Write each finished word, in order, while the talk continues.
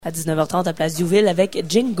À 19h30 à Place Diouville avec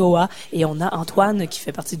Ginkgoa et on a Antoine qui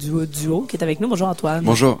fait partie du duo qui est avec nous. Bonjour Antoine.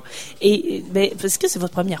 Bonjour. Et est-ce que c'est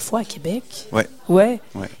votre première fois à Québec? Ouais. Ouais.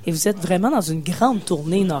 Et vous êtes vraiment dans une grande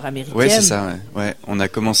tournée nord-américaine. Oui, c'est ça. Ouais. On a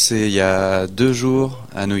commencé il y a 2 jours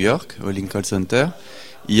à New York, au Lincoln Center.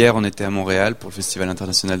 Hier, on était à Montréal pour le Festival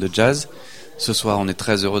international de jazz. Ce soir, on est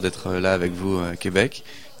très heureux d'être là avec vous à Québec.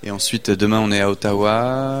 Et ensuite, demain, on est à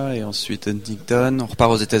Ottawa et ensuite Huntington. On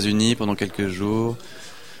repart aux États-Unis pendant quelques jours.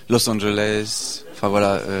 Los Angeles, enfin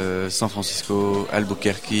voilà, San Francisco,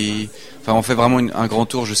 Albuquerque. Enfin, on fait vraiment un grand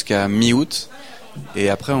tour jusqu'à mi-août. Et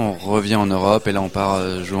après, on revient en Europe et là, on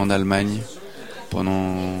part jouer en Allemagne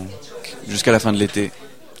jusqu'à la fin de l'été.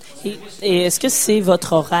 Et est-ce que c'est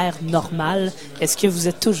votre horaire normal? Est-ce que vous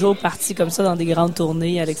êtes toujours parti comme ça dans des grandes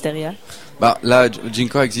tournées à l'extérieur? Là,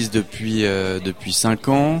 Ginkgoa existe depuis 5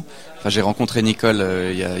 ans. Enfin, j'ai rencontré Nicole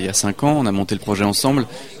il y a 5 ans. On a monté le projet ensemble.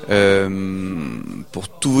 Pour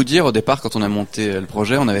tout vous dire, au départ, quand on a monté le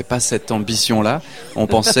projet, on n'avait pas cette ambition-là. On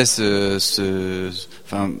pensait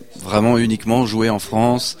vraiment uniquement jouer en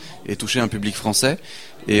France et toucher un public français.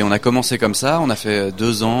 Et on a commencé comme ça. On a fait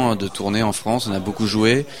 2 ans de tournée en France. On a beaucoup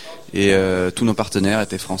joué. Et tous nos partenaires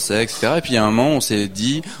étaient français, etc. Et puis à un moment, on s'est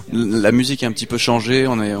dit, la musique a un petit peu changé.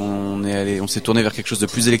 On s'est tourné vers quelque chose de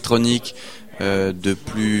plus électronique, de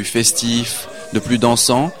plus festif, de plus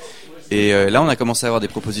dansant. Et là, on a commencé à avoir des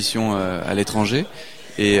propositions à l'étranger.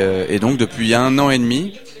 Et donc, depuis 1 an et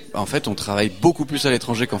demi, en fait, on travaille beaucoup plus à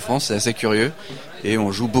l'étranger qu'en France. C'est assez curieux. Et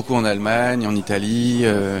on joue beaucoup en Allemagne, en Italie,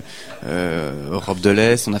 Europe de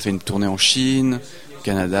l'Est. On a fait une tournée en Chine,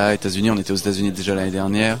 Canada, États-Unis. On était aux États-Unis déjà l'année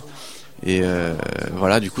dernière. Et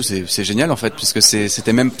voilà, du coup, c'est génial en fait, puisque ça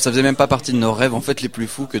faisait même pas partie de nos rêves en fait les plus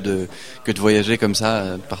fous que de voyager comme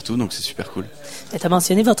ça partout. Donc c'est super cool. Tu as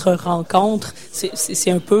mentionné votre rencontre.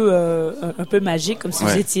 C'est un peu magique, comme si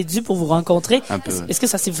vous étiez dû pour vous rencontrer. Est-ce que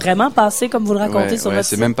ça s'est vraiment passé comme vous le racontez sur votre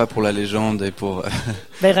site? C'est même pas pour la légende et pour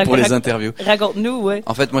pour les interviews. Raconte-nous, ouais.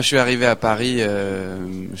 En fait, moi, je suis arrivé à Paris.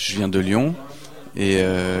 Je viens de Lyon. Et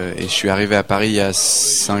je suis arrivé à Paris il y a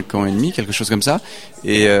 5 ans et demi, quelque chose comme ça.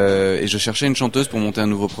 Et je cherchais une chanteuse pour monter un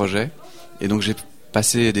nouveau projet. Et donc j'ai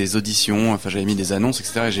passé des auditions, enfin j'avais mis des annonces,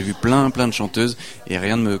 etc. Et j'ai vu plein de chanteuses et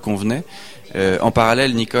rien ne me convenait. En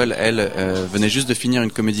parallèle, Nicole, elle, venait juste de finir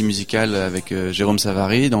une comédie musicale avec Jérôme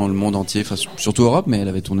Savary dans le monde entier, enfin surtout Europe, mais elle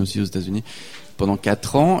avait tourné aussi aux États-Unis pendant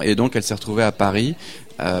 4 ans. Et donc elle s'est retrouvée à Paris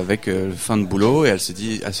avec fin de boulot, et elle se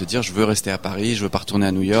dit je veux rester à Paris, je veux pas retourner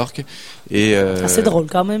à New York. Et c'est drôle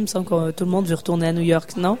quand même, sans que tout le monde veut retourner à New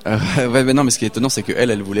York, non? Mais non, mais ce qui est étonnant, c'est que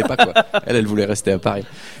elle voulait pas quoi. Elle voulait rester à Paris.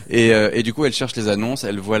 Et du coup, elle cherche les annonces,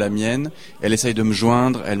 elle voit la mienne, elle essaye de me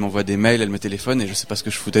joindre, elle m'envoie des mails, elle me téléphone, et je sais pas ce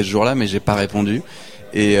que je foutais ce jour-là, mais j'ai pas répondu.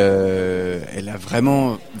 Et elle a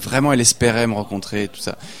vraiment, elle espérait me rencontrer, tout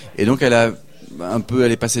ça. Et donc elle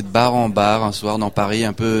est passée de bar en bar un soir dans Paris,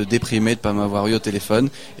 un peu déprimée de pas m'avoir eu au téléphone.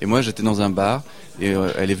 Et moi, j'étais dans un bar et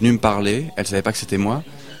elle est venue me parler. Elle savait pas que c'était moi.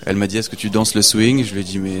 Elle m'a dit, est-ce que tu danses le swing? Je lui ai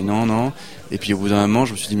dit, mais non. Et puis au bout d'un moment,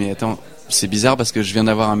 je me suis dit, mais attends, c'est bizarre parce que je viens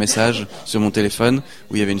d'avoir un message sur mon téléphone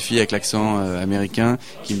où il y avait une fille avec l'accent américain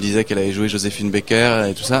qui me disait qu'elle avait joué Joséphine Baker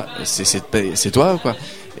et tout ça. C'est toi ou quoi?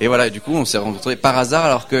 Et voilà, du coup, on s'est rencontrés par hasard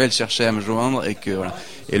alors qu'elle cherchait à me joindre et que voilà.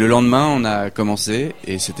 Et le lendemain, on a commencé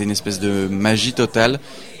et c'était une espèce de magie totale.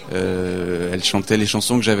 Elle chantait les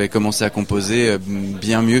chansons que j'avais commencé à composer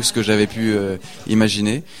bien mieux que ce que j'avais pu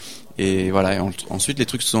imaginer. Et voilà. Et ensuite, les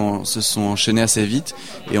trucs se sont enchaînés assez vite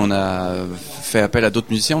et on a fait appel à d'autres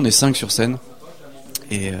musiciens. On est 5 sur scène.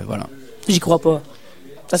 Et voilà. J'y crois pas.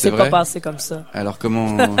 Ça s'est pas passé comme ça. Alors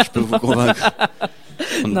comment je peux vous convaincre?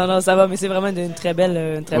 Non, ça va, mais c'est vraiment une très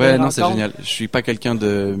belle rencontre. Ouais, non, c'est génial. Je suis pas quelqu'un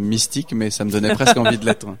de mystique, mais ça me donnait presque envie de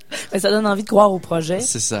l'être. Mais ça donne envie de croire au projet.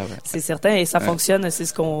 C'est ça, ouais. C'est certain, et ça fonctionne, c'est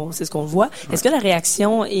ce qu'on voit. Ouais. Est-ce que la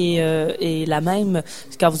réaction est la même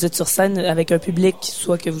quand vous êtes sur scène avec un public,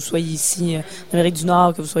 soit que vous soyez ici en Amérique du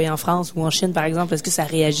Nord, que vous soyez en France ou en Chine, par exemple? Est-ce que ça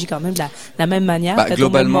réagit quand même de la même manière?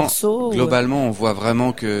 Globalement, on voit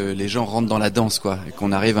vraiment que les gens rentrent dans la danse, quoi, et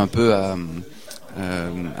qu'on arrive un peu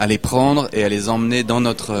à les prendre et à les emmener dans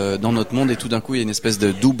notre monde, et tout d'un coup il y a une espèce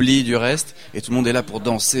d'oubli du reste et tout le monde est là pour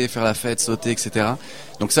danser, faire la fête, sauter, etc.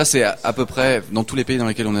 Donc ça, c'est à peu près dans tous les pays dans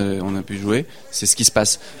lesquels on a pu jouer, c'est ce qui se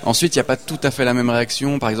passe. Ensuite, il n'y a pas tout à fait la même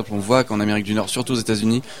réaction. Par exemple, on voit qu'en Amérique du Nord, surtout aux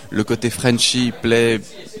États-Unis, le côté Frenchy plaît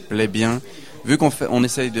bien. Vu qu'on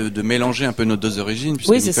essaye de mélanger un peu nos 2 origines,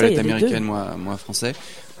 puisque Nicole est américaine, moi français.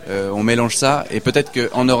 On mélange ça, et peut-être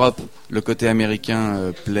qu'en Europe le côté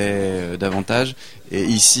américain plaît davantage, et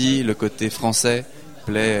ici le côté français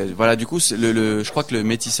plaît. Voilà, du coup je crois que le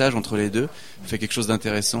métissage entre les deux fait quelque chose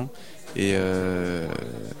d'intéressant, et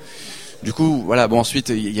Du coup, voilà. Bon, ensuite,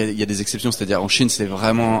 il y a des exceptions, c'est-à-dire en Chine, c'est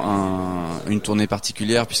vraiment une tournée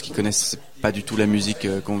particulière puisqu'ils connaissent pas du tout la musique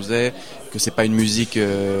qu'on faisait, que c'est pas une musique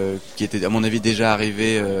qui était, à mon avis, déjà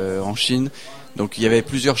arrivée en Chine. Donc il y avait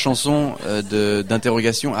plusieurs chansons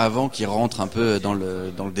d'interrogation avant qu'ils rentrent un peu dans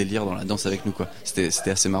le délire, dans la danse avec nous, quoi. C'était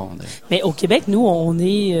assez marrant d'ailleurs. Mais au Québec, nous, on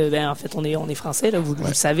est en fait on est français là, vous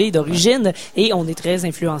le savez d'origine, et on est très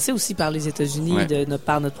influencé aussi par les États-Unis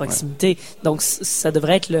par notre proximité. Donc ça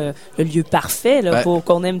devrait être le lieu parfait là, pour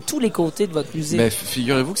qu'on aime tous les côtés de votre musique.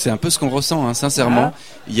 Figurez-vous que c'est un peu ce qu'on ressent, hein, sincèrement.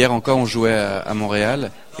 Hier encore, on jouait à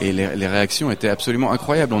Montréal et les réactions étaient absolument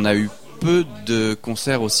incroyables. On a eu peu de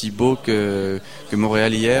concerts aussi beaux que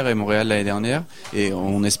Montréal hier et Montréal l'année dernière, et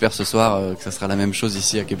on espère ce soir que ça sera la même chose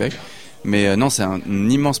ici à Québec. Mais non, c'est un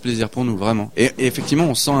immense plaisir pour nous, vraiment. Et effectivement,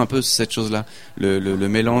 on sent un peu cette chose-là, le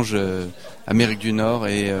mélange Amérique du Nord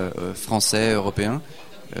et français, européen.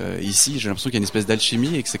 Ici, j'ai l'impression qu'il y a une espèce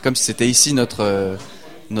d'alchimie et que c'est comme si c'était ici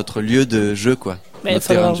notre lieu de jeu, quoi. Mais il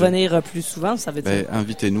faudra revenir plus souvent, ça veut dire.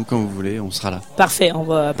 Invitez-nous quand vous voulez, on sera là. Parfait, on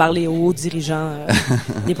va parler aux hauts dirigeants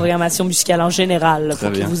des programmations musicales en général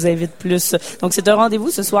pour qu'ils vous invitent plus. Donc c'est un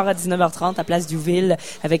rendez-vous ce soir à 19h30 à Place Diouville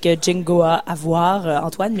avec Ginkgoa à voir.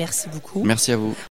 Antoine, merci beaucoup. Merci à vous.